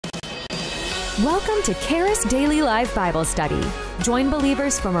Welcome to Charis Daily Live Bible Study. Join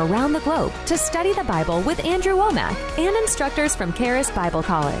believers from around the globe to study the Bible with Andrew Wommack and instructors from Charis Bible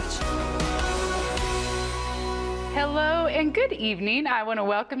College. Hello and good evening. I want to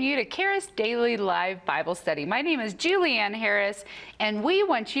welcome you to Charis Daily Live Bible Study. My name is Julianne Harris, and we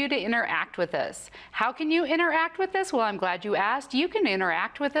want you to interact with us. How can you interact with us? Well, I'm glad you asked. You can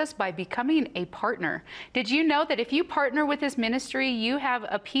interact with us by becoming a partner. Did you know that if you partner with this ministry, you have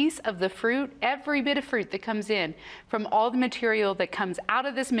a piece of the fruit, every bit of fruit that comes in from all the material that comes out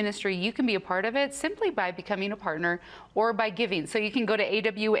of this ministry? You can be a part of it simply by becoming a partner or by giving. So you can go to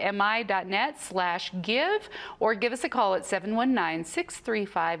awmi.net/give or give us a call at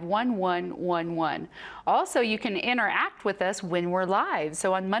 719-635-1111. Also, you can interact with us when we're live.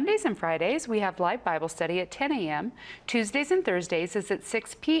 So on Mondays and Fridays, we have live Bible study at 10 a.m. Tuesdays and Thursdays is at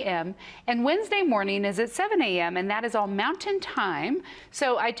 6 p.m. And Wednesday morning is at 7 a.m. and that is all Mountain Time.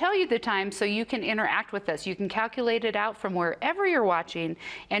 So I tell you the time so you can interact with us. You can calculate it out from wherever you're watching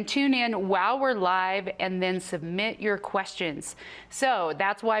and tune in while we're live and then submit your questions. So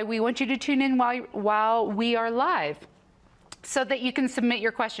that's why we want you to tune in while we are live, so that you can submit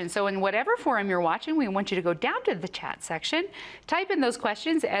your questions. So in whatever forum you're watching, we want you to go down to the chat section, type in those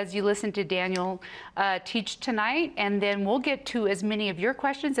questions as you listen to Daniel teach tonight, and then we'll get to as many of your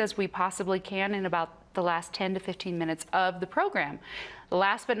questions as we possibly can in about the last 10 to 15 minutes of the program.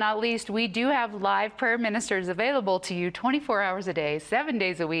 Last but not least, we do have live prayer ministers available to you 24 hours a day, 7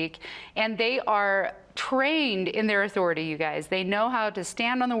 days a week, and they are trained in their authority, you guys. They know how to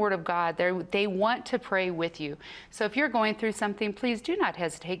stand on the Word of God. They want to pray with you. So if you're going through something, please do not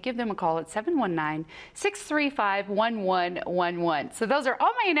hesitate. Give them a call at 719-635-1111. So those are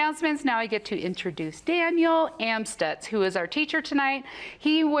all my announcements. Now I get to introduce Daniel Amstutz, who is our teacher tonight.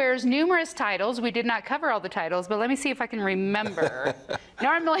 He wears numerous titles. We did not cover all the titles, but let me see if I can remember.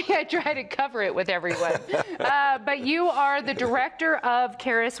 Normally I try to cover it with everyone. But you are the director of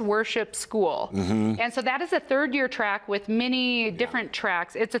Charis Worship School. Mm-hmm. And so that is a third-year track with many different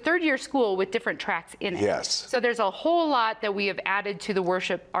tracks. It's a third-year school with different tracks in it. Yes. So there's a whole lot that we have added to the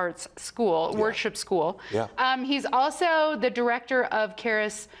worship arts school, worship school. Yeah. He's also the director of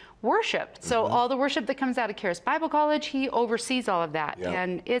Charis Worship. So all the worship that comes out of Charis Bible College, he oversees all of that. Yep.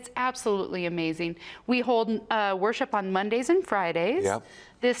 And it's absolutely amazing. We hold worship on Mondays and Fridays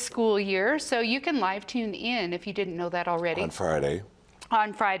this school year. So you can live tune in if you didn't know that already. On Friday.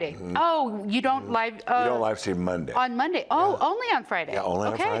 On Friday. Oh, you don't live... you don't live stream Monday. On Monday. Oh, only on Friday. Yeah, only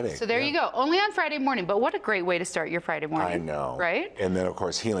on Friday. So there you go. Only on Friday morning. But what a great way to start your Friday morning. I know. Right? And then, of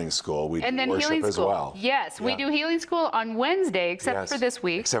course, Healing School. We and do then worship Healing as School. well. Yes, we do Healing School on Wednesday, except for this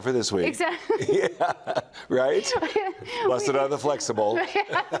week. Except for this week. Exactly. Yeah, right? Blessed are the flexible.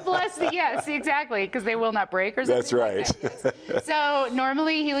 Blessed, yes, exactly, because they will not break or something. That's right. Like that. Yes. So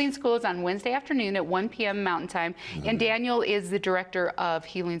normally Healing School is on Wednesday afternoon at 1 p.m. Mountain Time, and Daniel is the director of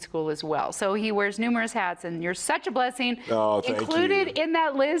Healing School as well. So he wears numerous hats, and you're such a blessing. Oh, thank Included you. in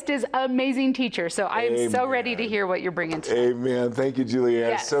that list is amazing teacher. So I am so ready to hear what you're bringing tonight. Amen. Thank you, Julianne.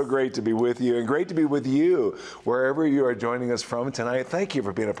 Yes. So great to be with you, and great to be with you wherever you are joining us from tonight. Thank you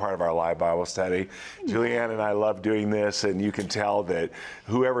for being a part of our live Bible study. Julianne and I love doing this, and you can tell that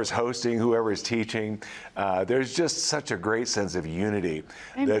whoever's hosting, whoever's teaching, there's just such a great sense of unity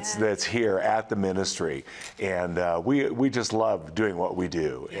that's here at the ministry, and we just love doing what we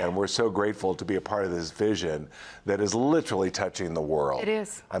do, and we're so grateful to be a part of this vision that is literally touching the world. It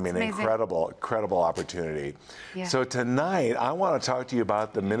is. I mean, incredible opportunity. Yeah. So tonight, I want to talk to you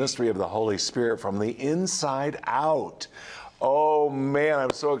about the ministry of the Holy Spirit from the inside out. Oh man,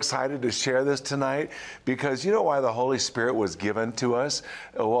 I'm so excited to share this tonight, because you know why the Holy Spirit was given to us?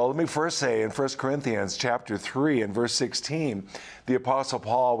 Well, let me first say in 1 Corinthians chapter 3 and verse 16, the Apostle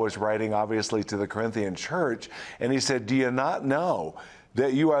Paul was writing obviously to the Corinthian church, and he said, "Do you not know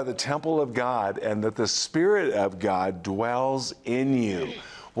that you are the temple of God and that the Spirit of God dwells in you?"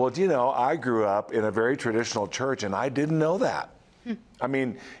 Well, do you know, I grew up in a very traditional church, and I didn't know that. I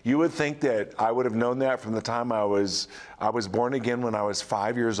mean, you would think that I would have known that from the time I was born again when I was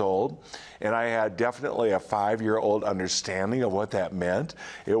 5 years old, and I had definitely a 5-year-old understanding of what that meant.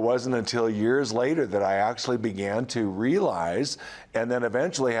 It wasn't until years later that I actually began to realize, and then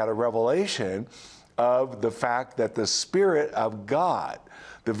eventually had a revelation of the fact that the Spirit of God,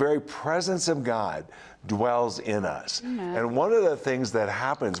 the very presence of God, dwells in us. And one of the things that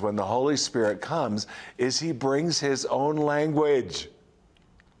happens when the Holy Spirit comes is he brings his own language.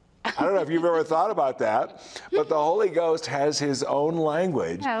 I don't know if you've ever thought about that, but the Holy Ghost has his own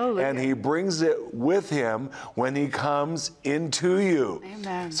language, and he brings it with him when he comes into you.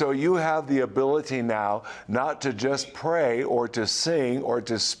 Amen. So you have the ability now not to just pray or to sing or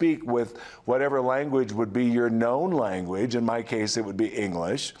to speak with whatever language would be your known language. In my case, it would be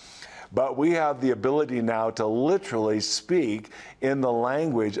English. But we have the ability now to literally speak in the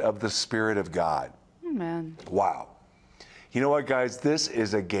language of the Spirit of God. Amen. Wow. You know what, guys? This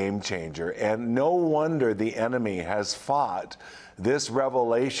is a game changer. And no wonder the enemy has fought this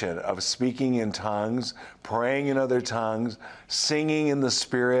revelation of speaking in tongues, praying in other tongues, singing in the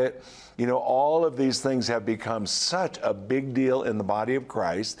Spirit. You know, all of these things have become such a big deal in the body of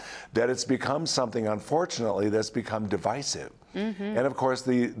Christ that it's become something, unfortunately, that's become divisive. And of course,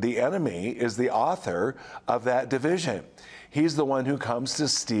 the enemy is the author of that division. He's the one who comes to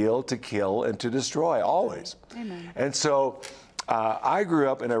steal, to kill, and to destroy, always. Amen. And so I grew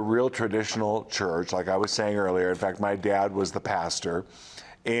up in a real traditional church, like I was saying earlier. In fact, my dad was the pastor.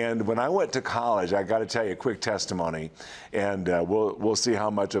 And when I went to college, I got to tell you a quick testimony, and we'll see how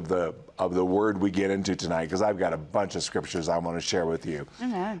much of the word we get into tonight, because I've got a bunch of scriptures I want to share with you.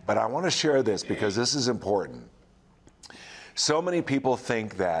 Amen. But I want to share this because this is important. So many people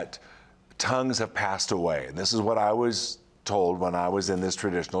think that tongues have passed away, and this is what I was told when I was in this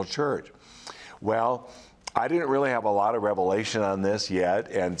traditional church. Well, I didn't really have a lot of revelation on this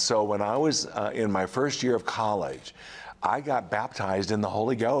yet, and so when I was in my first year of college, I got baptized in the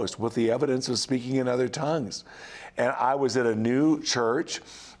Holy Ghost with the evidence of speaking in other tongues. And I was at a new church,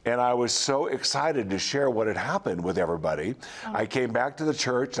 and I was so excited to share what had happened with everybody. I came back to the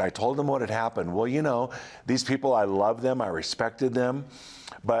church, and I told them what had happened. Well, you know, these people, I loved them, I respected them,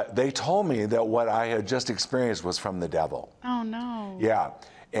 but they told me that what I had just experienced was from the devil. Oh, no. Yeah,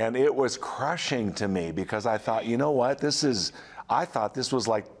 and it was crushing to me because I thought, you know what, I thought this was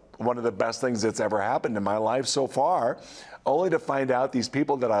like one of the best things that's ever happened in my life so far, only to find out these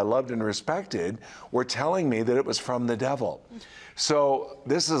people that I loved and respected were telling me that it was from the devil. So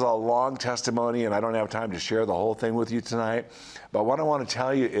this is a long testimony, and I don't have time to share the whole thing with you tonight. But what I want to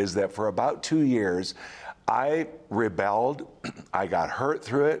tell you is that for about 2 years, I rebelled. I got hurt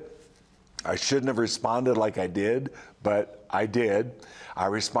through it. I shouldn't have responded like I did, but I did. I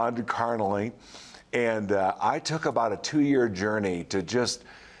responded carnally. And I took about a 2-year journey to just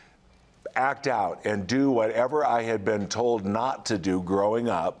act out and do whatever I had been told not to do growing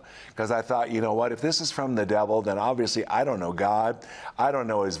up, because I thought, you know what, if this is from the devil, then obviously I don't know God, I don't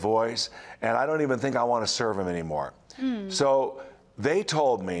know his voice, and I don't even think I want to serve him anymore. So they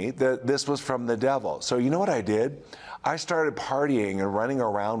told me that this was from the devil. So you know what I did? I started partying and running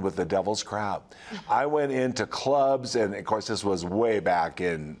around with the devil's crowd. I went into clubs, and of course this was way back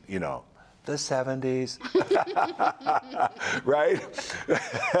in, you know, the 70s, right?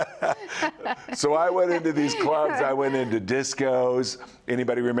 So I went into these clubs, I went into discos.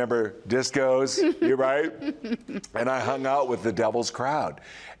 Anybody remember discos? You're right? And I hung out with the devil's crowd.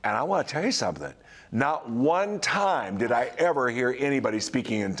 And I want to tell you something. Not one time did I ever hear anybody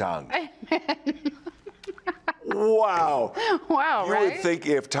speaking in tongues. Wow. Wow, you would think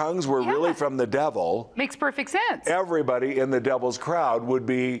if tongues were really from the devil, makes perfect sense. Everybody in the devil's crowd would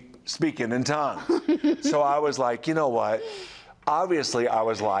be speaking in tongues. So I was like, you know what? Obviously, I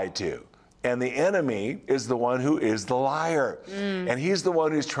was lied to. And the enemy is the one who is the liar. And he's the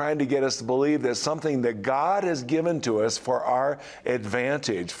one who's trying to get us to believe that something that God has given to us for our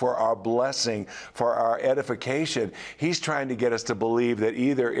advantage, for our blessing, for our edification, he's trying to get us to believe that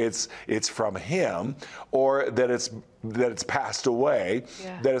either it's from him or that it's passed away,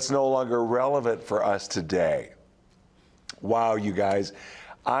 that it's no longer relevant for us today. Wow, you guys.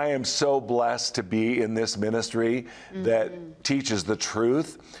 I am so blessed to be in this ministry that teaches the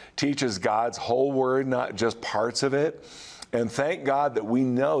truth, teaches God's whole word, not just parts of it. And thank God that we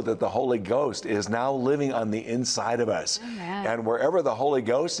know that the Holy Ghost is now living on the inside of us. Amen. And wherever the Holy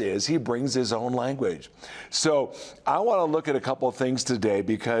Ghost is, he brings his own language. So I want to look at a couple of things today,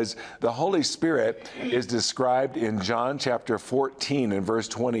 because the Holy Spirit is described in John chapter 14 and verse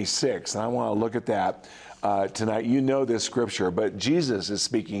 26. And I want to look at that tonight. You know this scripture, but Jesus is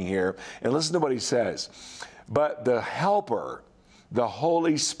speaking here. And listen to what he says. But the Helper, the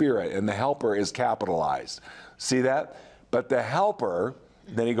Holy Spirit, and the Helper is capitalized. See that? But the Helper,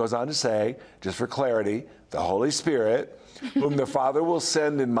 then he goes on to say, just for clarity, the Holy Spirit, whom the Father will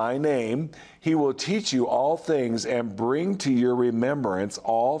send in my name, he will teach you all things and bring to your remembrance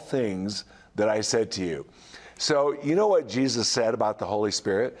all things that I said to you. So you know what Jesus said about the Holy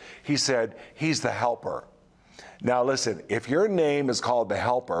Spirit? He said, he's the Helper. Now listen, if your name is called the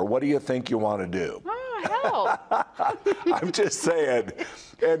Helper, what do you think you want to do? Oh, help. I'm just saying.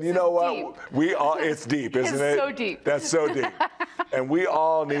 And you know what? Deep. We all, it's deep, isn't it? It's so deep. That's so deep. And we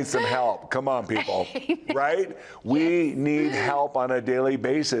all need some help. Come on, people. Right? We need help on a daily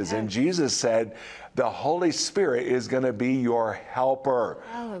basis. And Jesus said, the Holy Spirit is going to be your helper.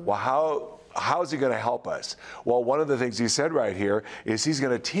 Well, how is he going to help us? Well, one of the things he said right here is he's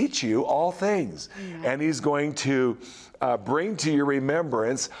going to teach you all things. And he's going to bring to your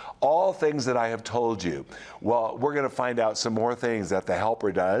remembrance all things that I have told you. Well, we're going to find out some more things that the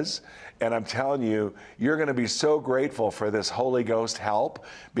helper does. And I'm telling you, you're going to be so grateful for this Holy Ghost help,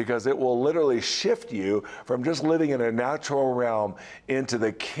 because it will literally shift you from just living in a natural realm into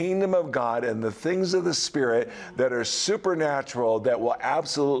the kingdom of God and the things of the Spirit that are supernatural, that will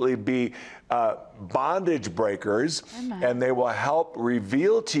absolutely be bondage breakers. Amen. And they will help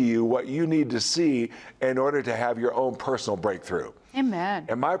reveal to you what you need to see in order to have your own personal breakthrough. Amen.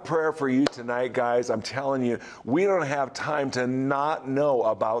 And my prayer for you tonight, guys, I'm telling you, we don't have time to not know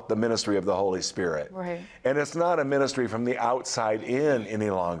about the ministry of the Holy Spirit. Right. And it's not a ministry from the outside in any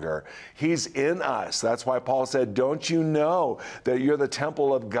longer. He's in us. That's why Paul said, don't you know that you're the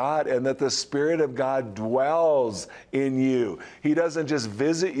temple of God and that the Spirit of God dwells in you? He doesn't just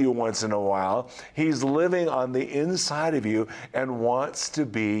visit you once in a while. He's living on the inside of you and wants to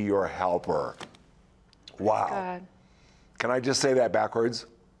be your helper. Wow. God. Can I just say that backwards?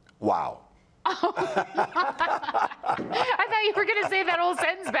 Wow. Oh, I thought you were going to say that whole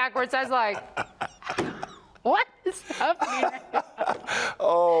sentence backwards. I was like, what is happening?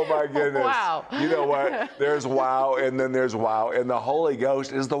 Oh, my goodness. Wow. You know what? There's wow, and then there's wow. And the Holy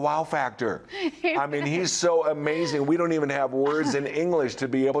Ghost is the wow factor. I mean, he's so amazing. We don't even have words in English to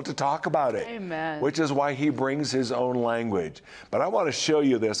be able to talk about it. Amen. Which is why he brings his own language. But I want to show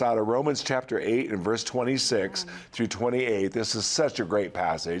you this out of Romans chapter 8 and verse 26 through 28. This is such a great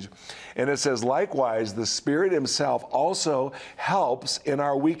passage. And it says, likewise, the Spirit himself also helps in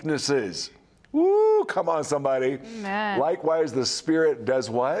our weaknesses. Woo, come on, somebody. Amen. Likewise, the Spirit does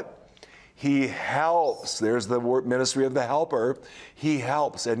what? He helps. There's the word ministry of the helper. He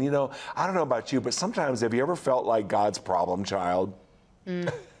helps. And you know, I don't know about you, but sometimes have you ever felt like God's problem child?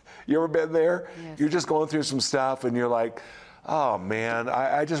 You ever been there? Yes. You're just going through some stuff and you're like, oh man,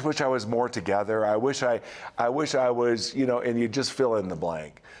 I just wish I was more together. I wish I was, you know, and you just fill in the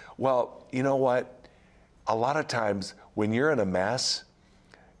blank. Well, you know what? A lot of times when you're in a mess,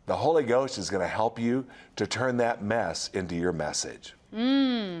 the Holy Ghost is going to help you to turn that mess into your message.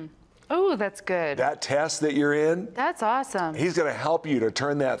 Oh, that's good. That test that you're in, That's awesome. he's going to help you to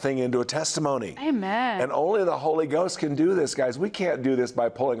turn that thing into a testimony. Amen. And only the Holy Ghost can do this, guys. We can't do this by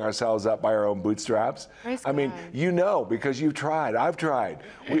pulling ourselves up by our own bootstraps. Praise I mean, God. you know, because you've tried. I've tried.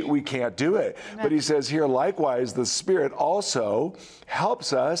 We can't do it. But he says here, likewise, the Spirit also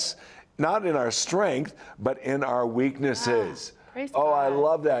helps us, not in our strength, but in our weaknesses. Praise Oh, I God.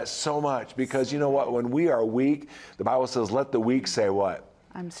 love that so much, because you know what? When we are weak, the Bible says, let the weak say what?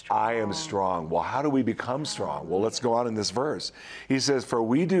 I'm strong. I am strong. Well, how do we become strong? Well, let's go on in this verse. He says, for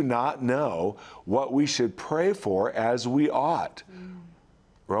we do not know what we should pray for as we ought.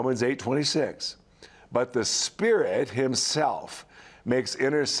 Romans 8:26. But the Spirit himself makes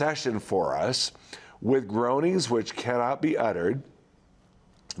intercession for us with groanings which cannot be uttered.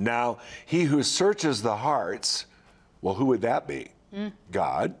 Now, he who searches the hearts, well, who would that be?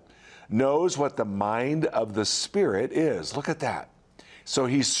 God knows what the mind of the Spirit is. Look at that. So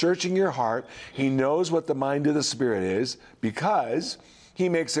he's searching your heart. He knows what the mind of the Spirit is, because he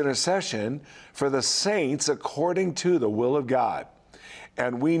makes intercession for the saints according to the will of God.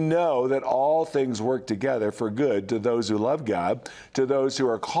 And we know that all things work together for good to those who love God, to those who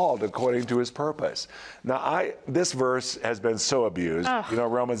are called according to his purpose. Now, this verse has been so abused. You know,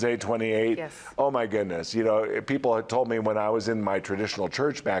 Romans 8:28. Yes. Oh my goodness. You know, people had told me when I was in my traditional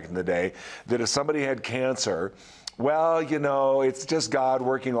church back in the day that if somebody had cancer, well, you know, it's just God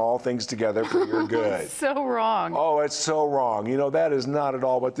working all things together for your good. So wrong. Oh, it's so wrong. You know, that is not at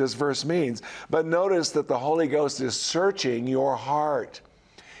all what this verse means. But notice that the Holy Ghost is searching your heart.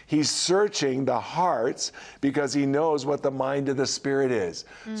 He's searching the hearts because he knows what the mind of the Spirit is.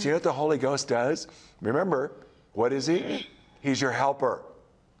 So you know what the Holy Ghost does? Remember, what is he? He's your helper.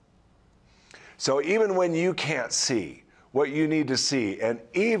 So even when you can't see, what you need to see. And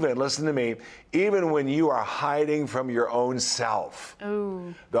even, listen to me, even when you are hiding from your own self,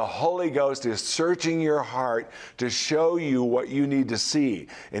 the Holy Ghost is searching your heart to show you what you need to see.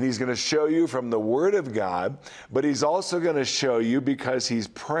 And he's going to show you from the Word of God, but he's also going to show you because he's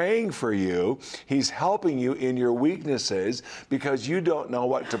praying for you. He's helping you in your weaknesses because you don't know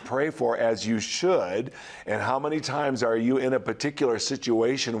what to pray for as you should. And how many times are you in a particular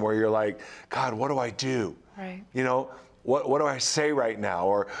situation where you're like, God, what do I do? Right. You know, what do I say right now?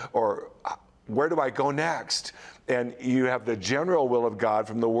 Or where do I go next? And you have the general will of God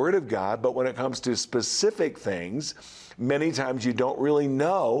from the Word of God, but when it comes to specific things, many times you don't really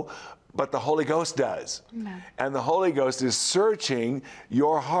know, but the Holy Ghost does. Amen. And the Holy Ghost is searching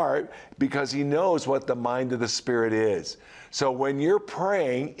your heart because he knows what the mind of the Spirit is. So when you're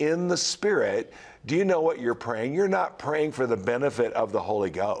praying in the Spirit, do you know what you're praying? You're not praying for the benefit of the Holy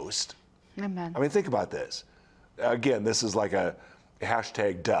Ghost. Amen. I mean, think about this. Again, this is like a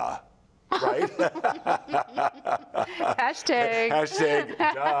hashtag duh, right? Hashtag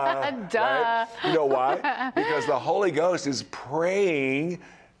duh. Duh. Right? You know why? Because the Holy Ghost is praying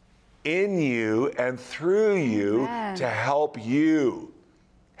in you and through you to help you.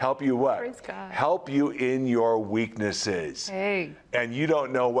 Help you what? Praise God. Help you in your weaknesses. Hey. And you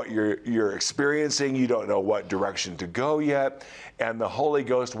don't know what you're experiencing. You don't know what direction to go yet. And the Holy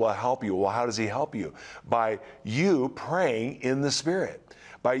Ghost will help you. Well, how does he help you? By you praying in the Spirit.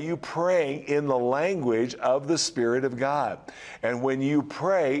 By you praying in the language of the Spirit of God. And when you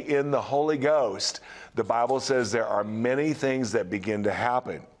pray in the Holy Ghost, the Bible says there are many things that begin to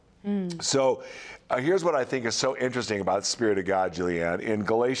happen. So here's what I think is so interesting about the Spirit of God, Julianne. In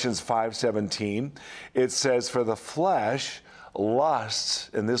Galatians 5:17, it says, for the flesh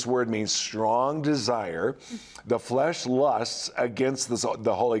lusts, and this word means strong desire, the flesh lusts against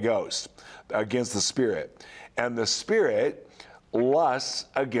the Holy Ghost, against the Spirit. And the Spirit lusts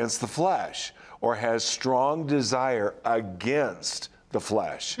against the flesh, or has strong desire against the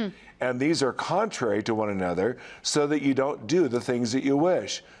flesh. And these are contrary to one another, so that you don't do the things that you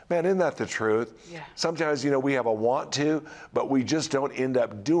wish. Man, isn't that the truth? Yeah. Sometimes, we have a want to, but we just don't end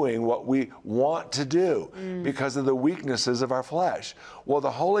up doing what we want to do because of the weaknesses of our flesh. Well,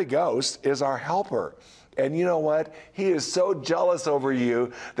 the Holy Ghost is our helper. And you know what? He is so jealous over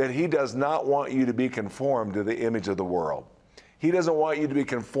you that he does not want you to be conformed to the image of the world. He doesn't want you to be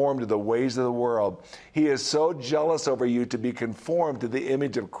conformed to the ways of the world. He is so jealous over you to be conformed to the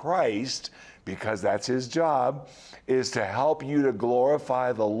image of Christ, because that's his job, is to help you to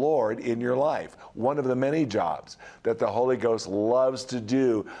glorify the Lord in your life. One of the many jobs that the Holy Ghost loves to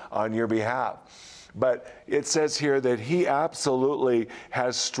do on your behalf. But it says here that he absolutely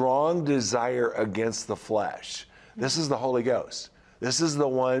has strong desire against the flesh. This is the Holy Ghost. This is the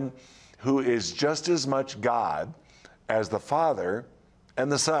one who is just as much God as the Father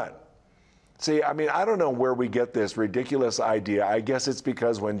and the Son. See, I mean, I don't know where we get this ridiculous idea. I guess it's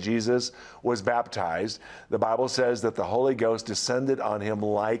because when Jesus was baptized, the Bible says that the Holy Ghost descended on him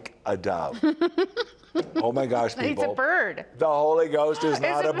like a dove. Oh my gosh, people. He's a bird. The Holy Ghost is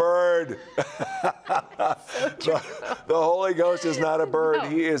not a bird. The Holy Ghost is not a bird. No,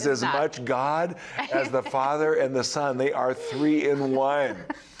 he is as much God as the Father and the Son. They are three in one.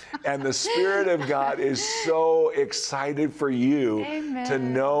 And the Spirit of God is so excited for you to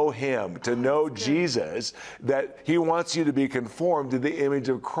know him, to know Jesus, that he wants you to be conformed to the image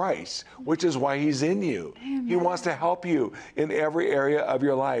of Christ, which is why he's in you. Amen. He wants to help you in every area of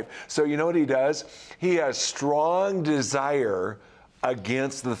your life. So you know what he does? He has strong desire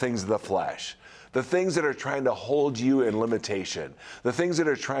against the things of the flesh. The things that are trying to hold you in limitation, the things that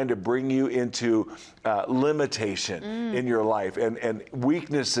are trying to bring you into limitation in your life and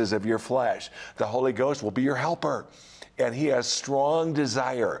weaknesses of your flesh. The Holy Ghost will be your helper. And he has strong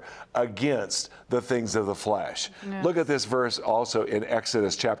desire against the things of the flesh. Yes. Look at this verse also in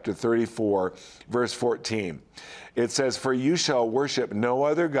Exodus chapter 34, verse 14. It says, for you shall worship no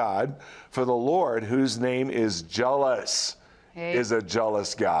other God, for the Lord, whose name is jealous, is a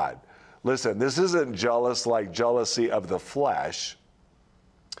jealous God. Listen, this isn't jealous like jealousy of the flesh.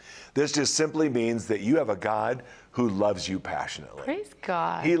 This just simply means that you have a God who loves you passionately. Praise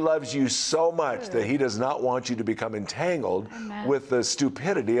God. He loves you so much that he does not want you to become entangled with the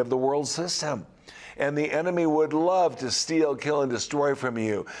stupidity of the world system. And the enemy would love to steal, kill, and destroy from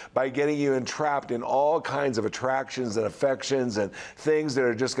you by getting you entrapped in all kinds of attractions and affections and things that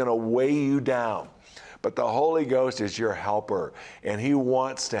are just going to weigh you down. But the Holy Ghost is your helper, and he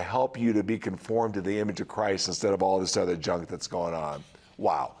wants to help you to be conformed to the image of Christ instead of all this other junk that's going on.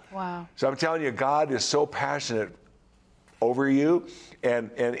 Wow. Wow. So I'm telling you, God is so passionate over you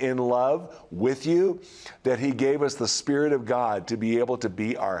and in love with you, that he gave us the Spirit of God to be able to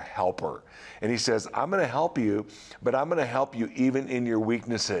be our helper. And he says, I'm going to help you, but I'm going to help you even in your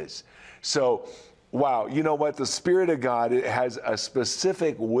weaknesses. So, wow, you know what? The Spirit of God, it has a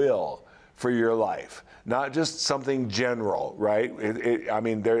specific will for your life, not just something general, right? I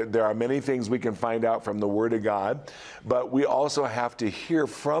mean, there are many things we can find out from the Word of God, but we also have to hear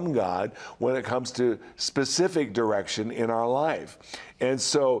from God when it comes to specific direction in our life. And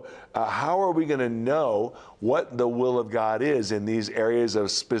so how are we going to know what the will of God is in these areas of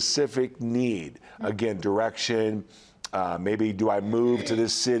specific need? Again, direction. Maybe do I move to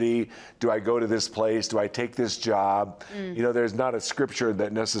this city? Do I go to this place? Do I take this job? You know, there's not a scripture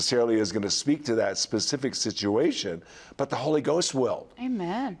that necessarily is going to speak to that specific situation, but the Holy Ghost will.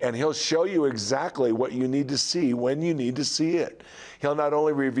 Amen. And he'll show you exactly what you need to see when you need to see it. He'll not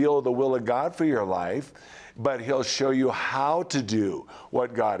only reveal the will of God for your life, but he'll show you how to do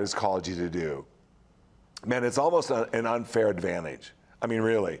what God has called you to do. Man, it's almost an unfair advantage. I mean,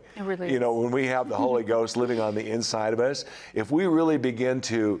 really. It really you know, is. when we have the Holy Ghost living on the inside of us, if we really begin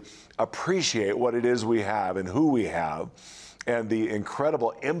to appreciate what it is we have and who we have and the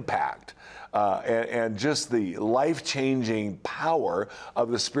incredible impact and just the life-changing power of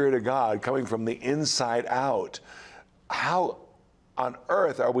the Spirit of God coming from the inside out, how on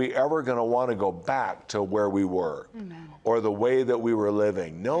earth are we ever going to want to go back to where we were? Amen. Or the way that we were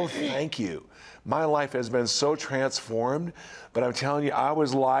living? No, thank you. My life has been so transformed, but I'm telling you, I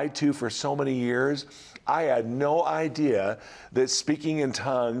was lied to for so many years. I had no idea that speaking in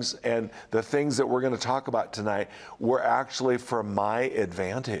tongues and the things that we're going to talk about tonight were actually for my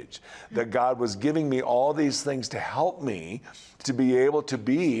advantage. That God was giving me all these things to help me to be able to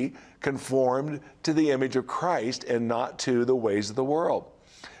be conformed to the image of Christ and not to the ways of the world.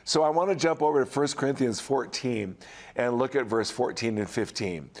 So I want to jump over to 1 Corinthians 14 and look at verse 14 and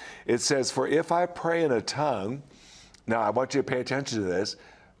 15. It says, for if I pray in a tongue, now I want you to pay attention to this.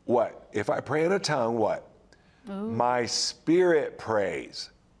 What? If I pray in a tongue, what? Ooh. My spirit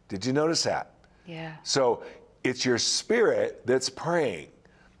prays. Did you notice that? Yeah. So it's your spirit that's praying.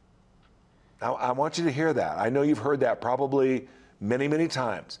 Now I want you to hear that. I know you've heard that probably many, many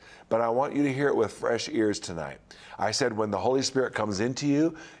times, but I want you to hear it with fresh ears tonight. I said when the Holy Spirit comes into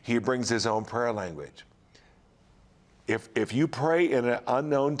you, he brings his own prayer language. If you pray in an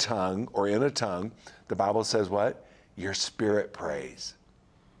unknown tongue or in a tongue, the Bible says what? Your spirit prays.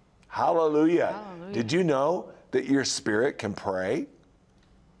 Hallelujah. Hallelujah. Did you know that your spirit can pray?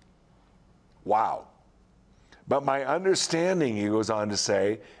 Wow. But my understanding, he goes on to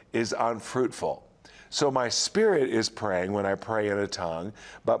say, is unfruitful. So my spirit is praying when I pray in a tongue,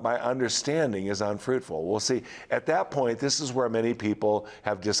 but my understanding is unfruitful. Well, see, at that point, this is where many people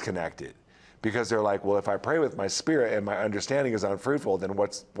have disconnected. Because they're like, well, if I pray with my spirit and my understanding is unfruitful, then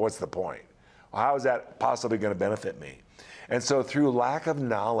what's the point? Well, how is that possibly going to benefit me? And so through lack of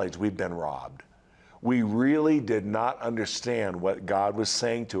knowledge, we've been robbed. We really did not understand what God was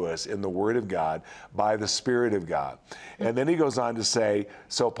saying to us in the Word of God by the Spirit of God. And then he goes on to say,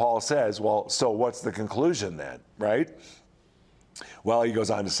 so Paul says, well, so what's the conclusion then, right? Well, he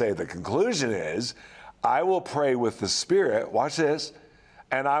goes on to say, the conclusion is, I will pray with the Spirit, watch this,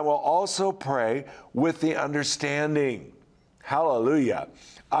 and I will also pray with the understanding. Hallelujah.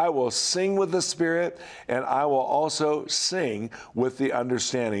 I will sing with the Spirit, and I will also sing with the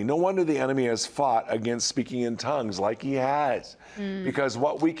understanding. No wonder the enemy has fought against speaking in tongues like he has. Because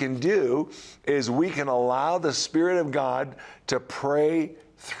what we can do is we can allow the Spirit of God to pray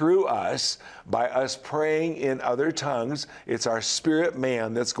through us by us praying in other tongues. It's our spirit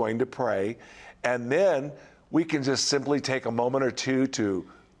man that's going to pray. And then we can just simply take a moment or two to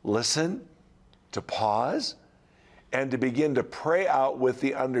listen, to pause, and to begin to pray out with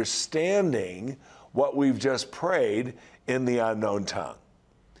the understanding what we've just prayed in the unknown tongue.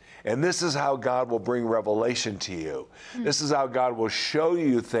 And this is how God will bring revelation to you. This is how God will show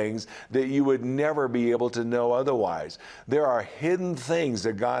you things that you would never be able to know otherwise. There are hidden things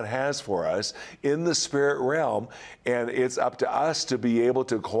that God has for us in the spirit realm, and it's up to us to be able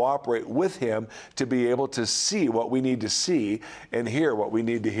to cooperate with him to be able to see what we need to see and hear what we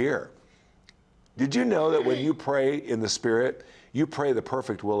need to hear. Did you know that when you pray in the Spirit, you pray the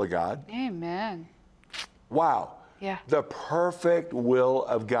perfect will of God? Amen. Wow. Yeah. The perfect will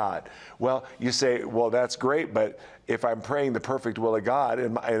of God. Well, you say, well, that's great, but if I'm praying the perfect will of God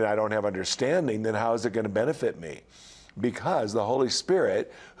and I don't have understanding, then how is it going to benefit me? Because the Holy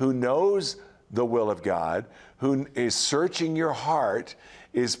Spirit, who knows the will of God, who is searching your heart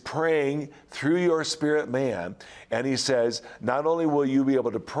is praying through your spirit man. And he says, not only will you be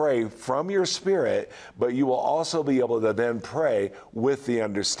able to pray from your spirit, but you will also be able to then pray with the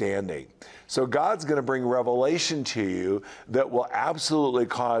understanding. So God's going to bring revelation to you that will absolutely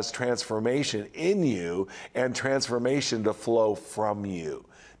cause transformation in you and transformation to flow from you.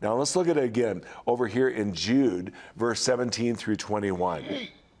 Now let's look at it again over here in Jude, verse 17 through 21.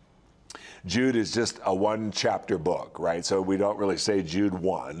 Jude is just a one-chapter book, right? So we don't really say Jude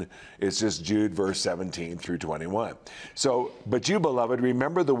 1. It's just Jude, verse 17 through 21. So, but you, beloved,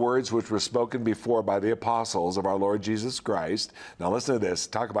 remember the words which were spoken before by the apostles of our Lord Jesus Christ. Now listen to this.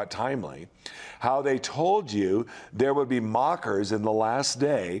 Talk about timely. How they told you there would be mockers in the last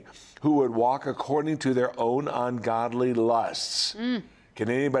day who would walk according to their own ungodly lusts. Can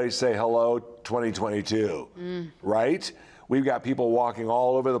anybody say hello 2022? Right? We've got people walking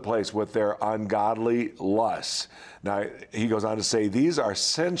all over the place with their ungodly lusts. Now, he goes on to say, these are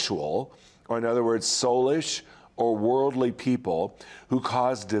sensual, or in other words, soulish or worldly people who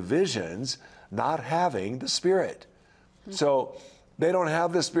cause divisions, not having the Spirit. So they don't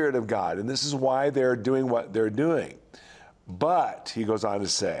have the Spirit of God, and this is why they're doing what they're doing. But, he goes on to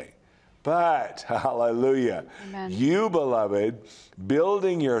say, but, hallelujah, amen. You, beloved,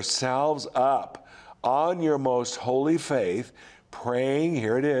 building yourselves up on your most holy faith, praying,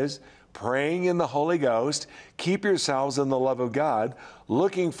 here it is, praying in the Holy Ghost, keep yourselves in the love of God,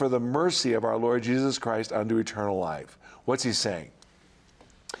 looking for the mercy of our Lord Jesus Christ unto eternal life. What's he saying?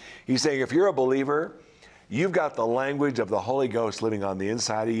 He's saying if you're a believer, you've got the language of the Holy Ghost living on the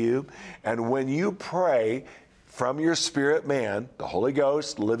inside of you, and when you pray from your spirit man, the Holy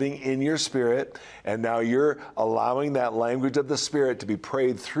Ghost living in your spirit, and now you're allowing that language of the Spirit to be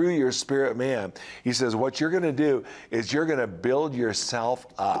prayed through your spirit man. He says what you're going to do is you're going to build yourself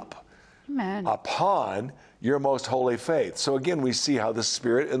up Amen. Upon your most holy faith. So again, we see how the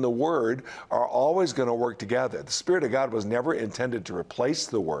Spirit and the Word are always going to work together. The Spirit of God was never intended to replace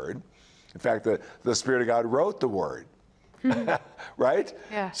the Word. In fact, the Spirit of God wrote the Word. Right?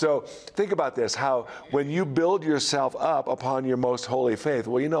 Yeah. So think about this, how when you build yourself up upon your most holy faith,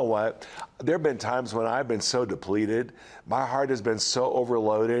 well, you know what? There have been times when I've been so depleted, my heart has been so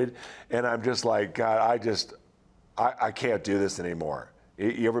overloaded, and I'm just like, God, I can't do this anymore.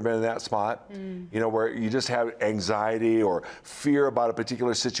 You ever been in that spot? You know, where you just have anxiety or fear about a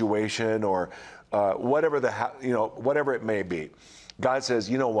particular situation or whatever whatever it may be. God says,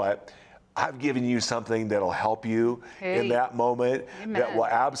 you know what? I've given you something that'll help you in that moment. Amen. That will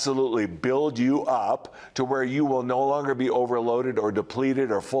absolutely build you up to where you will no longer be overloaded or depleted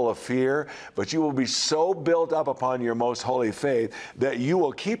or full of fear, but you will be so built up upon your most holy faith that you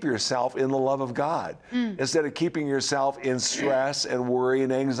will keep yourself in the love of God instead of keeping yourself in stress and worry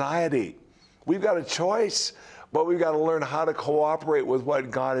and anxiety. We've got a choice. But we've got to learn how to cooperate with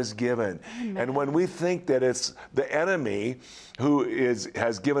what God has given. Amen. And when we think that it's the enemy who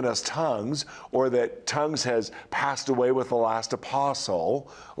has given us tongues, or that tongues has passed away with the last apostle,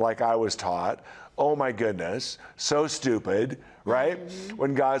 like I was taught, oh my goodness, so stupid, right?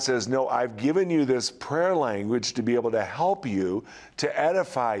 When God says, no, I've given you this prayer language to be able to help you, to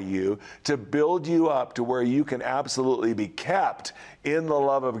edify you, to build you up to where you can absolutely be kept in the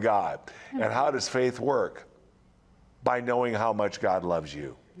love of God. And how does faith work? By knowing how much God loves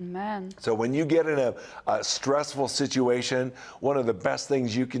you. Amen. So when you get in a stressful situation, one of the best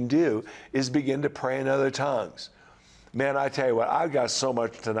things you can do is begin to pray in other tongues. Man, I tell you what, I've got so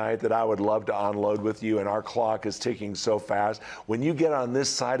much tonight that I would love to unload with you, and our clock is ticking so fast. When you get on this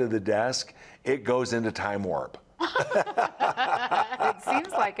side of the desk, it goes into time warp. It seems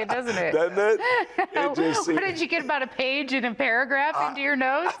like it, doesn't it? Doesn't it? It just what did you get, about a page and a paragraph into your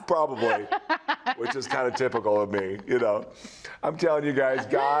notes? Probably, which is kind of typical of me, you know. I'm telling you guys,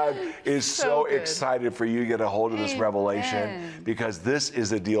 God is so excited for you to get a hold of this revelation, because this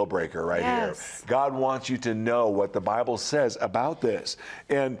is a deal breaker right here. God wants you to know what the Bible says about this.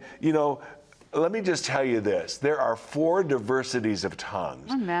 And, you know, let me just tell you this. There are 4 diversities of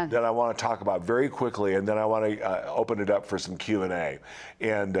tongues that I want to talk about very quickly, and then I want to open it up for some Q&A.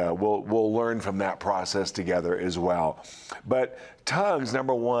 And we'll learn from that process together as well. But tongues,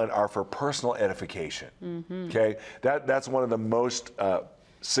 number 1, are for personal edification. Okay? That's one of the most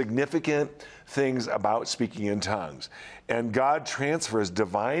significant things about speaking in tongues. And God transfers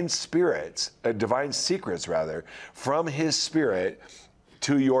divine secrets from His Spirit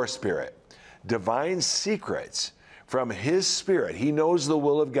to your spirit. Divine secrets from his spirit. He knows the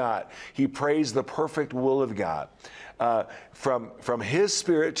will of God. He prays the perfect will of God. From his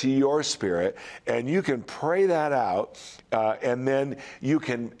spirit to your spirit, and you can pray that out, and then you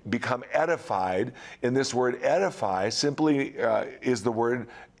can become edified. And this word edify simply is the word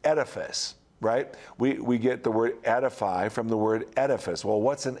edifice, right? We get the word edify from the word edifice. Well,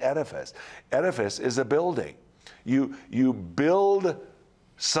 what's an edifice? Edifice is a building. You build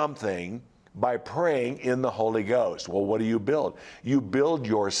something by praying in the Holy Ghost. Well, what do you build? You build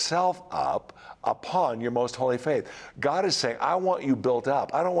yourself up upon your most holy faith. God is saying, I want you built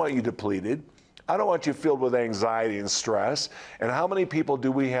up. I don't want you depleted. I don't want you filled with anxiety and stress. And how many people do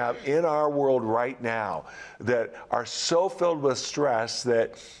we have in our world right now that are so filled with stress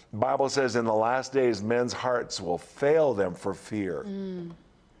that the Bible says in the last days, men's hearts will fail them for fear.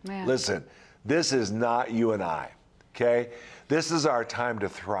 Listen, this is not you and I, okay? This is our time to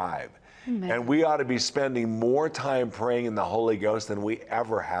thrive. Amen. And we ought to be spending more time praying in the Holy Ghost than we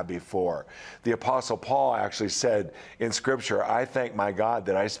ever have before. The Apostle Paul actually said in Scripture, I thank my God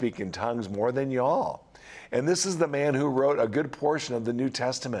that I speak in tongues more than y'all. And this is the man who wrote a good portion of the New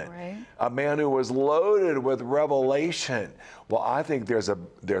Testament, right? A man who was loaded with revelation. Well, I think there's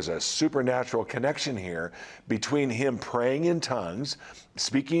a supernatural connection here between him praying in tongues,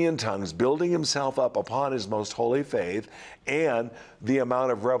 speaking in tongues, building himself up upon his most holy faith, and the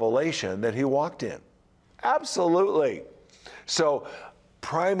amount of revelation that he walked in. Absolutely. So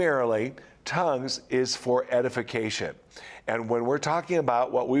primarily, tongues is for edification. And when we're talking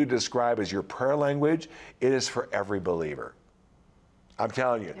about what we would describe as your prayer language, it is for every believer. I'm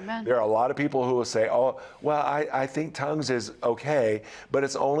telling you, Amen. There are a lot of people who will say, oh, well, I think tongues is okay, but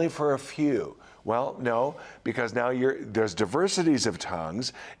it's only for a few. Well, no, because now there's diversities of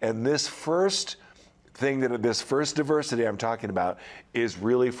tongues, and this first diversity I'm talking about is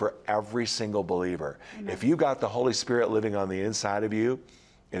really for every single believer. Amen. If you got the Holy Spirit living on the inside of you,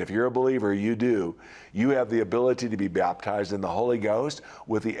 and if you're a believer, you have the ability to be baptized in the Holy Ghost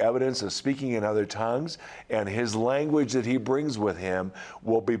with the evidence of speaking in other tongues, and his language that he brings with him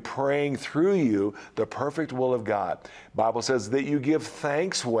will be praying through you the perfect will of God. Bible says that you give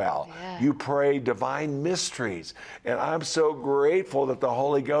thanks well. Yeah. You pray divine mysteries. And I'm so grateful that the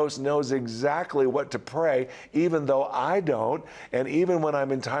Holy Ghost knows exactly what to pray, even though I don't. And even when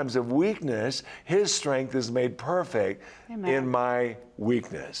I'm in times of weakness, his strength is made perfect Amen. In my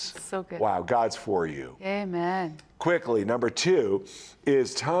weakness. So good. Wow, God's for you. Amen. Quickly, number 2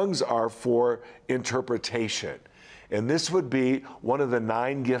 is tongues are for interpretation. And this would be one of the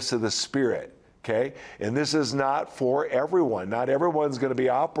 9 gifts of the Spirit. Okay? And this is not for everyone. Not everyone's going to be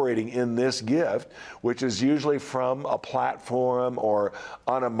operating in this gift, which is usually from a platform or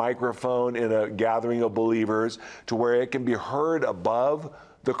on a microphone in a gathering of believers to where it can be heard above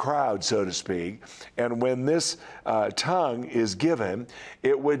the crowd, so to speak. And when this tongue is given,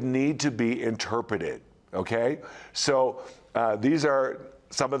 it would need to be interpreted. Okay? So these are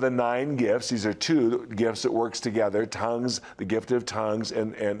some of the 9 gifts. These are 2 gifts that works together: tongues, the gift of tongues,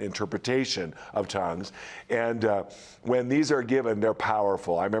 and interpretation of tongues. And when these are given, they're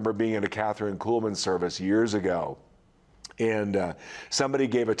powerful. I remember being in a Catherine Kuhlman service years ago. And somebody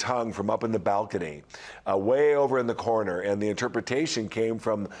gave a tongue from up in the balcony, way over in the corner, and the interpretation came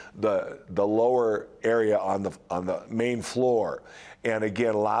from the lower area on the main floor. And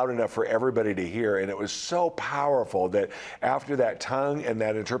again, loud enough for everybody to hear. And it was so powerful that after that tongue and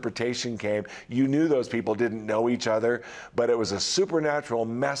that interpretation came, you knew those people didn't know each other, but it was a supernatural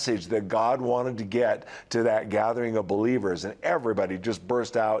message that God wanted to get to that gathering of believers. And everybody just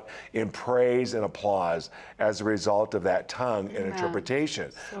burst out in praise and applause as a result of that tongue and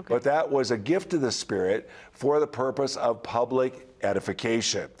interpretation. So but that was a gift of the Spirit for the purpose of public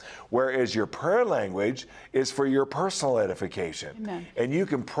edification, whereas your prayer language is for your personal edification. Amen. And you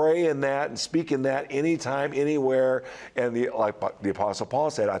can pray in that and speak in that anytime, anywhere. And like the Apostle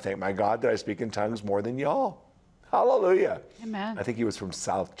Paul said, I thank my God that I speak in tongues more than y'all. Hallelujah. Amen. I think he was from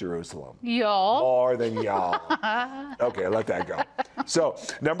South Jerusalem. Y'all. More than y'all. Okay, let that go. So,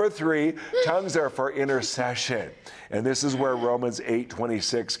 number 3, tongues are for intercession. And this is where Romans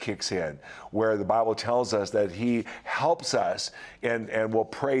 8:26 kicks in, where the Bible tells us that he helps us and will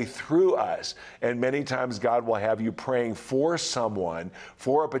pray through us. And many times God will have you praying for someone,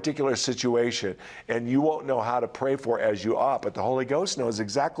 for a particular situation, and you won't know how to pray for as you ought, but the Holy Ghost knows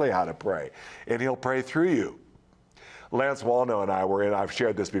exactly how to pray, and he'll pray through you. Lance Walno and I were in, I've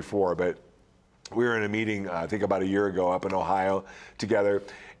shared this before, but we were in a meeting, I think about a year ago up in Ohio together,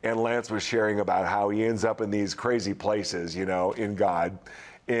 and Lance was sharing about how he ends up in these crazy places, you know, in God.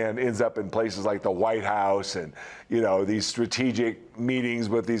 and ends up in places like the White House and, you know, these strategic meetings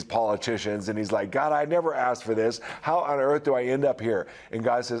with these politicians. And he's like, God, I never asked for this. How on earth do I end up here? And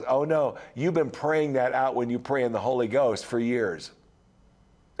God says, oh no, you've been praying that out when you pray in the Holy Ghost for years.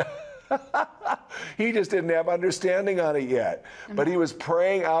 He just didn't have understanding on it yet. But he was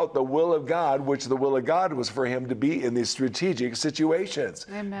praying out the will of God, which the will of God was for him to be in these strategic situations.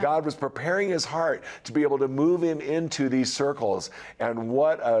 Amen. God was preparing his heart to be able to move him into these circles. And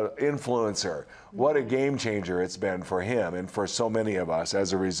what an influencer, what a game changer it's been for him and for so many of us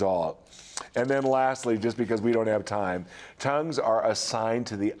as a result. And then lastly, just because we don't have time, tongues are assigned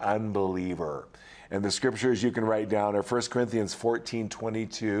to the unbeliever. And the scriptures you can write down are 1 Corinthians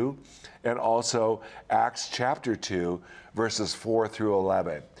 14:22 and also Acts chapter 2, verses 4 through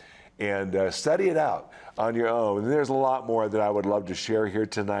 11. And study it out on your own. And there's a lot more that I would love to share here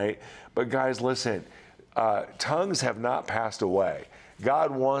tonight. But guys, listen, tongues have not passed away.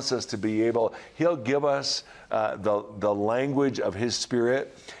 God wants us to be able, he'll give us the language of his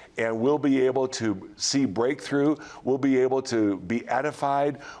Spirit, and we'll be able to see breakthrough. We'll be able to be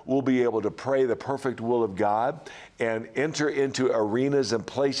edified. We'll be able to pray the perfect will of God and enter into arenas and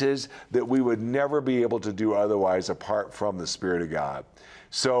places that we would never be able to do otherwise apart from the Spirit of God.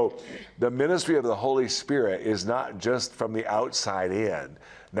 So the ministry of the Holy Spirit is not just from the outside in.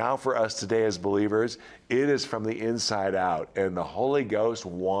 Now for us today as believers, it is from the inside out. And the Holy Ghost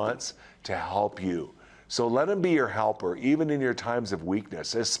wants to help you. So let him be your helper, even in your times of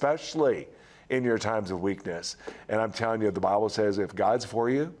weakness, especially in your times of weakness. And I'm telling you, the Bible says if God's for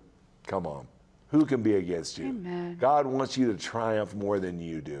you, come on, who can be against you? Amen. God wants you to triumph more than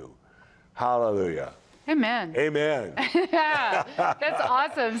you do. Hallelujah. Amen. Amen. Yeah, that's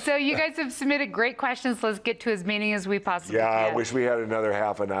awesome. So you guys have submitted great questions. Let's get to as many as we possibly can. I wish we had another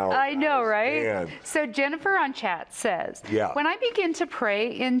half an hour. I know, right? Man. So Jennifer on chat says, Yeah. when I begin to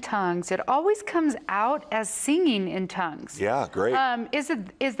pray in tongues, it always comes out as singing in tongues. Yeah, great.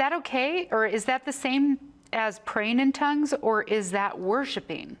 Is that okay? Or is that the same as praying in tongues? Or is that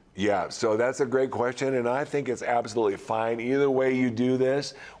worshiping? Yeah, so that's a great question, and I think it's absolutely fine. Either way you do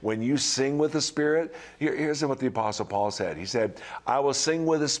this, when you sing with the Spirit, here's what the Apostle Paul said. He said, I will sing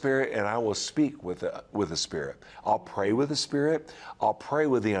with the Spirit, and I will speak with the Spirit. I'll pray with the Spirit. I'll pray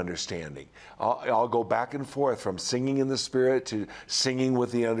with the understanding. I'll go back and forth from singing in the Spirit to singing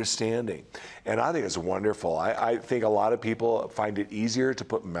with the understanding. And I think it's wonderful. I think a lot of people find it easier to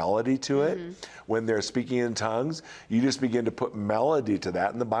put melody to it. When they're speaking in tongues, you just begin to put melody to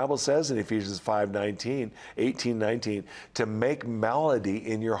that. And the Bible says in Ephesians 18:19, to make melody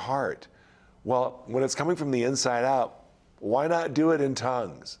in your heart. Well, when it's coming from the inside out, why not do it in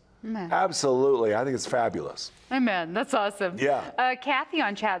tongues? Amen. Absolutely. I think it's fabulous. Amen. That's awesome. Yeah. Kathy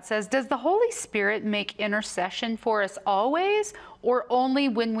on chat says, does the Holy Spirit make intercession for us always or only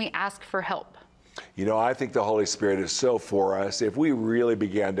when we ask for help? You know, I think the Holy Spirit is so for us. If we really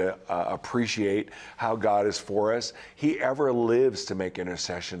began to appreciate how God is for us, he ever lives to make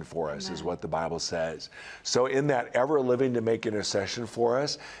intercession for us, is what the Bible says. So in that ever living to make intercession for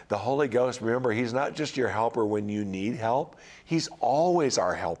us, the Holy Ghost, remember, he's not just your helper when you need help. He's always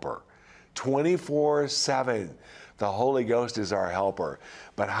our helper, 24/7. The Holy Ghost is our helper.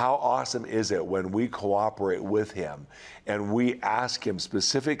 But how awesome is it when we cooperate with him and we ask him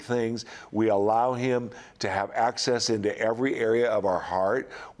specific things, we allow him to have access into every area of our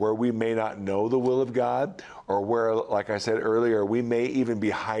heart where we may not know the will of God, or where, like I said earlier, we may even be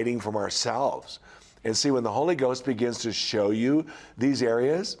hiding from ourselves. And see, when the Holy Ghost begins to show you these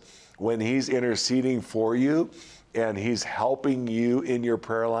areas, when he's interceding for you, and he's helping you in your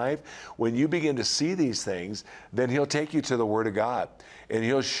prayer life, when you begin to see these things, then he'll take you to the Word of God. And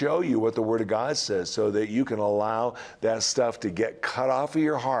he'll show you what the Word of God says so that you can allow that stuff to get cut off of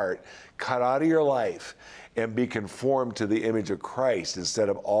your heart, cut out of your life, and be conformed to the image of Christ instead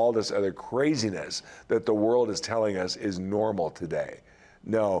of all this other craziness that the world is telling us is normal today.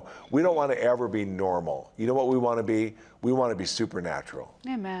 No, we don't want to ever be normal. You know what we want to be? We want to be supernatural.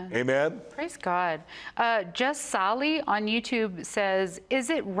 Amen. Amen? Praise God. Just Sally on YouTube says, is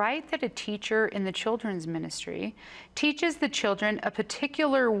it right that a teacher in the children's ministry teaches the children a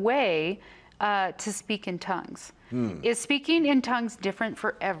particular way to speak in tongues? Is speaking in tongues different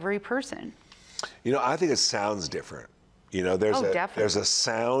for every person? You know, I think it sounds different. You know, there's a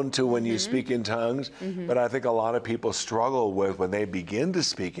sound to when you speak in tongues, but I think a lot of people struggle with when they begin to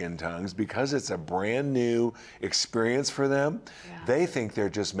speak in tongues because it's a brand new experience for them. Yeah. They think they're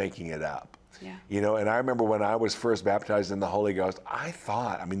just making it up. Yeah. You know, and I remember when I was first baptized in the Holy Ghost, I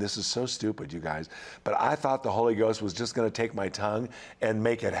thought, I mean, this is so stupid, you guys, but I thought the Holy Ghost was just going to take my tongue and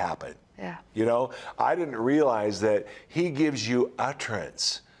make it happen. Yeah. You know, I didn't realize that he gives you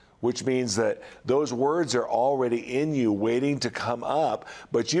utterance, which means that those words are already in you waiting to come up,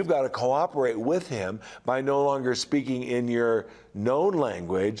 but you've got to cooperate with him by no longer speaking in your known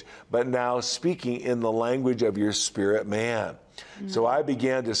language, but now speaking in the language of your spirit man. So I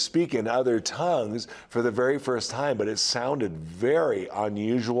began to speak in other tongues for the very first time, but it sounded very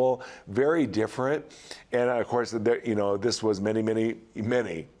unusual, very different. And of course, you know, this was many, many,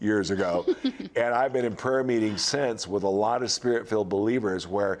 many years ago. And I've been in prayer meetings since with a lot of spirit-filled believers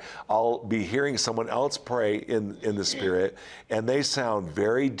where I'll be hearing someone else pray in the spirit, and they sound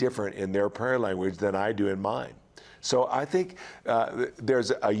very different in their prayer language than I do in mine. So I think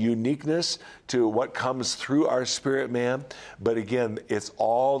there's a uniqueness to what comes through our spirit man, but again, it's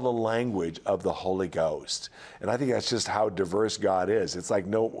all the language of the Holy Ghost. And I think that's just how diverse God is. It's like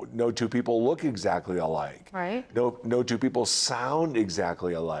no two people look exactly alike. Right. No two people sound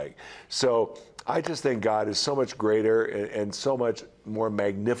exactly alike. So I just think God is so much greater and so much more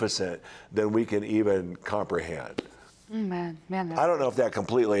magnificent than we can even comprehend. Man, I don't know if that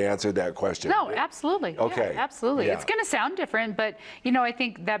completely answered that question. No, absolutely. Okay. Yeah, absolutely. Yeah. It's going to sound different, but you know, I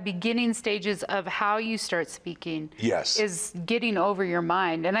think that beginning stages of how you start speaking is getting over your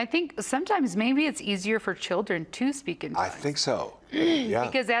mind. And I think sometimes maybe it's easier for children to speak in tongues. I think so. Yeah.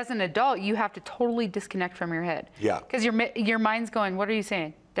 Because as an adult, you have to totally disconnect from your head. Yeah. Because your mind's going, what are you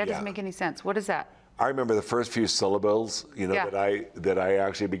saying? That doesn't make any sense. What is that? I remember the first few syllables, you know, Yeah. that I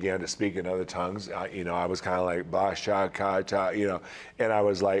actually began to speak in other tongues. You know, I was kind of like ba sha ka ta, you know, and I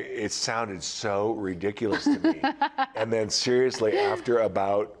was like, it sounded so ridiculous to me. And then seriously, after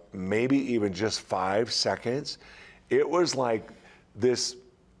about maybe even just 5 seconds, it was like this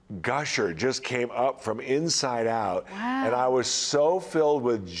gusher just came up from inside out. Wow. And I was so filled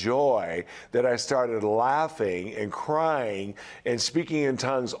with joy that I started laughing and crying and speaking in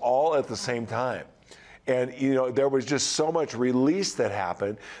tongues all at the same time. And, you know, there was just so much release that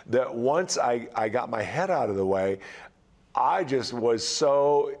happened that once I got my head out of the way, I just was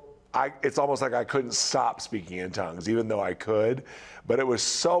so, it's almost like I couldn't stop speaking in tongues, even though I could. But it was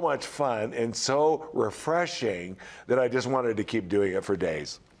so much fun and so refreshing that I just wanted to keep doing it for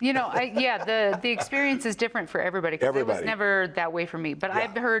days. You know, the experience is different for everybody. 'Cause it was never that way for me. But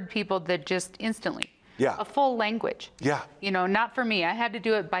I've heard people that just instantly, a full language. Yeah. You know, not for me. I had to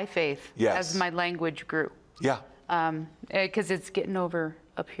do it by faith as my language grew. Yeah. Because it's getting over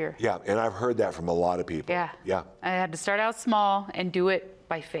up here. Yeah, and I've heard that from a lot of people. Yeah. Yeah. I had to start out small and do it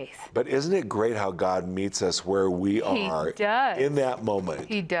by faith. But isn't it great how God meets us where we are in that moment?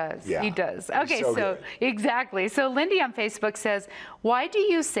 He does. Yeah. He does. Okay, so exactly. So Lindy on Facebook says, why do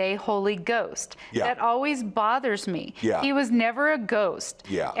you say Holy Ghost? Yeah. That always bothers me. Yeah. He was never a ghost.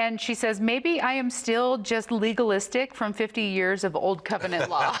 Yeah. And she says, maybe I am still just legalistic from 50 years of old covenant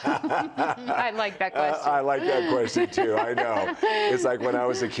law. I like that question. I like that question too. I know. It's like when I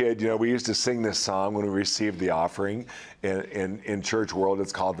was a kid, you know, we used to sing this song when we received the offering. In church world,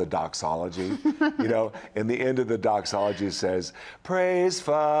 it's called the doxology. You know, and the end of the doxology says, "Praise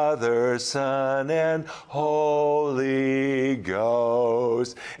Father, Son, and Holy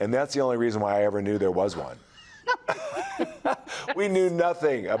Ghost." And that's the only reason why I ever knew there was one. We knew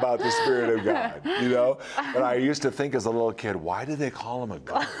nothing about the Spirit of God, you know. But I used to think as a little kid, why did they call him a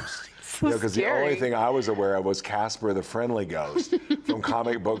ghost? Because the only thing I was aware of was Casper the Friendly Ghost from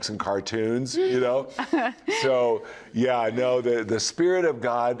comic books and cartoons, you know? So, yeah, no, the Spirit of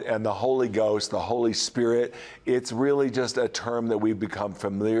God and the Holy Ghost, the Holy Spirit, it's really just a term that we've become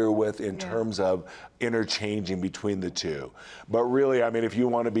familiar with in terms of interchanging between the two. But really, I mean, if you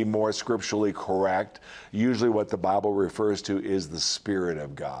want to be more scripturally correct, usually what the Bible refers to is the Spirit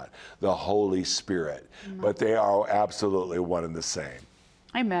of God, the Holy Spirit. But they are absolutely one and the same.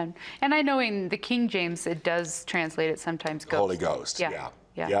 Amen. And I know in the King James, it does translate it sometimes ghost. Holy Ghost, yeah.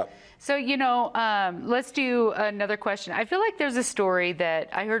 Yep. So, you know, let's do another question. I feel like there's a story that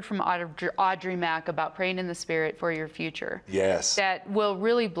I heard from Audrey Mack about praying in the Spirit for your future. Yes. That will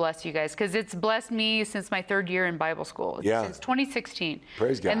really bless you guys, because it's blessed me since my 3rd year in Bible school. Yeah. Since 2016.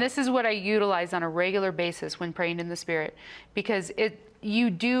 Praise God. And this is what I utilize on a regular basis when praying in the Spirit, because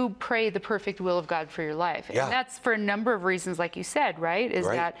you do pray the perfect will of God for your life. Yeah. And that's for a number of reasons, like you said, right?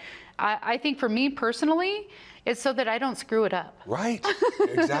 That I think for me personally, it's so that I don't screw it up. Right,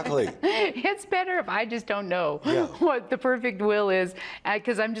 exactly. It's better if I just don't know what the perfect will is,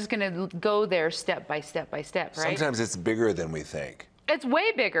 because I'm just going to go there step by step by step, right? Sometimes it's bigger than we think. It's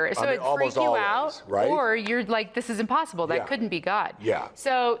way bigger. So it freaks you out, right? Or you're like, this is impossible. That couldn't be God. Yeah.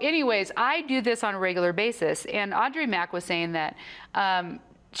 So anyways, I do this on a regular basis. And Audrey Mack was saying that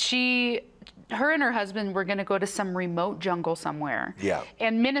she her and her husband were going to go to some remote jungle somewhere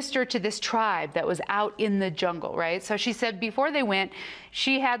and minister to this tribe that was out in the jungle, right? So she said before they went,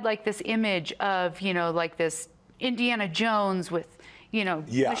 she had like this image of, you know, like this Indiana Jones with, you know,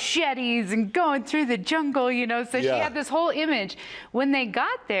 machetes and going through the jungle, you know. So she had this whole image. When they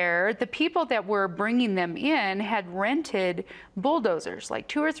got there, the people that were bringing them in had rented bulldozers, like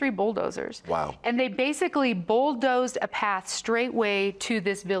 2 or 3 bulldozers. Wow. And they basically bulldozed a path straightway to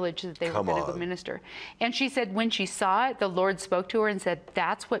this village that they were going to go minister. And she said when she saw it, the Lord spoke to her and said,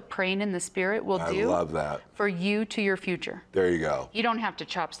 that's what praying in the Spirit will do. I love that. For you to your future. There you go. You don't have to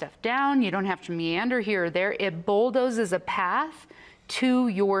chop stuff down. You don't have to meander here or there. It bulldozes a path to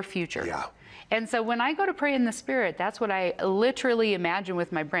your future. Yeah. And so when I go to pray in the Spirit, that's what I literally imagine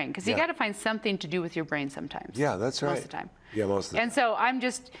with my brain, because you got to find something to do with your brain sometimes. Yeah, that's right. Most of the time. Yeah, most of the time. And so I'm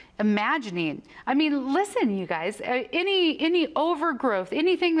just imagining. I mean, listen, you guys, any overgrowth,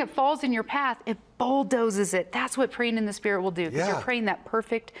 anything that falls in your path, it bulldozes it. That's what praying in the Spirit will do, because you're praying that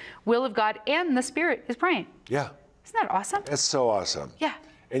perfect will of God, and the Spirit is praying. Yeah. Isn't that awesome? That's so awesome. Yeah.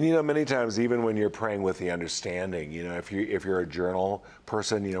 And you know, many times, even when you're praying with the understanding, you know, if you're a journal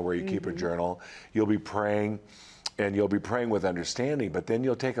person, you know, where you keep a journal, you'll be praying, and you'll be praying with understanding. But then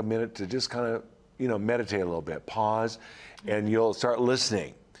you'll take a minute to just kind of, you know, meditate a little bit, pause, and you'll start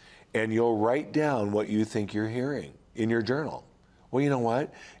listening, and you'll write down what you think you're hearing in your journal. Well, you know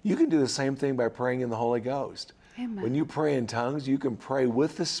what? You can do the same thing by praying in the Holy Ghost. Amen. When you pray in tongues, you can pray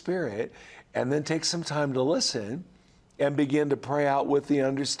with the Spirit, and then take some time to listen and begin to pray out with the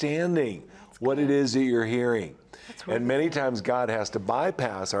understanding what it is that you're hearing. And many times God has to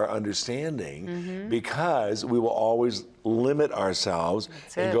bypass our understanding because we will always limit ourselves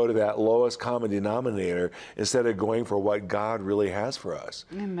and go to that lowest common denominator instead of going for what God really has for us.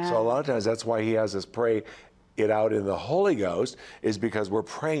 Amen. So a lot of times that's why he has us pray it out in the Holy Ghost, is because we're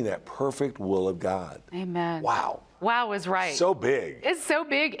praying that perfect will of God. Amen. Wow. Wow is right. So big. It's so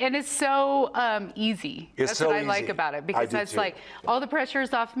big, and it's so easy. It's That's so what I easy. like about it, because it's like all the pressure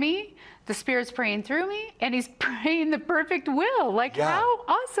is off me, the Spirit's praying through me, and he's praying the perfect will. Like, how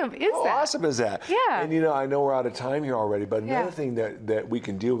awesome is that? How awesome is that? Yeah. And you know, I know we're out of time here already, but another thing that we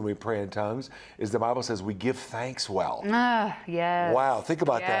can do when we pray in tongues is the Bible says we give thanks well. Yes. Wow, think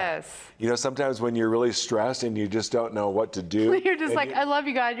about that. You know, sometimes when you're really stressed and you just don't know what to do. You're just like, I love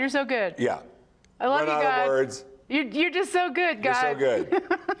you, God. You're so good. Yeah. I love you, God. Run out of words. You're just so good, God. You're so good.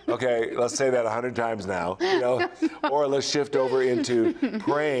 Okay, let's say that 100 times now, you know, or let's shift over into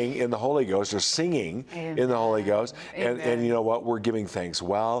praying in the Holy Ghost or singing in the Holy Ghost. And you know what? We're giving thanks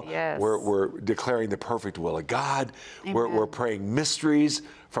well. Yes. We're declaring the perfect will of God. We're praying mysteries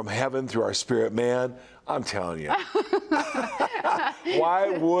from heaven through our spirit man. I'm telling you. Why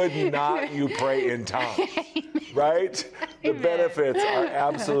would not you pray in tongues? Right? The benefits are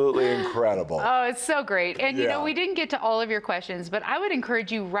absolutely incredible. Oh, it's so great. And you know, we didn't get to all of your questions, but I would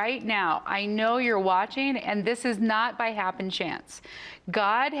encourage you right now. I know you're watching, and this is not by happen chance.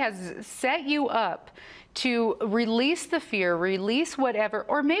 God has set you up to release the fear, release whatever,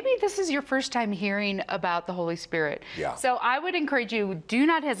 or maybe this is your first time hearing about the Holy Spirit. Yeah. So I would encourage you, do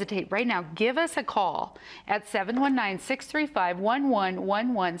not hesitate right now. Give us a call at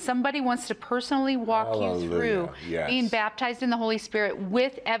 719-635-1111. Somebody wants to personally walk you through being baptized in the Holy Spirit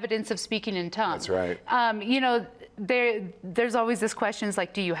with evidence of speaking in tongues. That's right. You know, there's always this question, is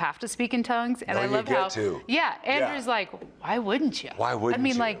like, do you have to speak in tongues? And No, I love you get how, to. Andrew's like, why wouldn't you? Why wouldn't I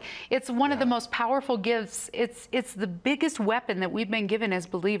mean, you? like, it's one of the most powerful gifts. It's the biggest weapon that we've been given as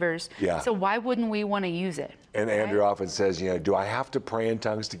believers. Yeah. So why wouldn't we want to use it? And Andrew often says, you know, do I have to pray in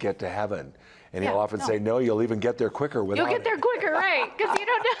tongues to get to heaven? And he'll often say, no, you'll even get there quicker without You'll get there quicker, right? Because you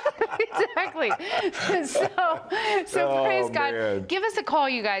don't know. Exactly. So praise God. Man. Give us a call,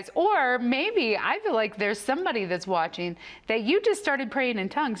 you guys. Or maybe I feel like there's somebody that's watching that you just started praying in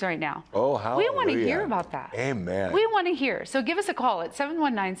tongues right now. Oh, hallelujah. We want to hear about that. Amen. We want to hear. So give us a call at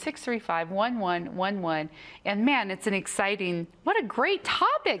 719-635-1111. And man, it's an exciting, what a great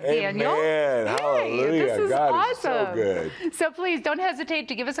topic, Daniel. Amen. Hallelujah. This is God awesome. is so good. So please don't hesitate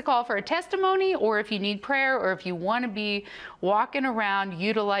to give us a call for a testimony, or if you need prayer, or if you want to be walking around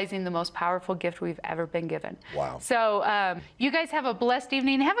utilizing the most powerful gift we've ever been given. Wow. So you guys have a blessed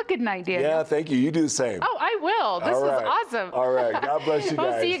evening. Have a good night, Daniel. Yeah, thank you. You do the same. Oh, I will. This was awesome. All right. God bless you guys.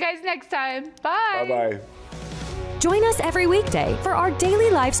 We'll see you guys next time. Bye. Bye-bye. Join us every weekday for our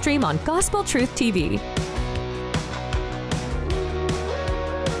daily live stream on Gospel Truth TV.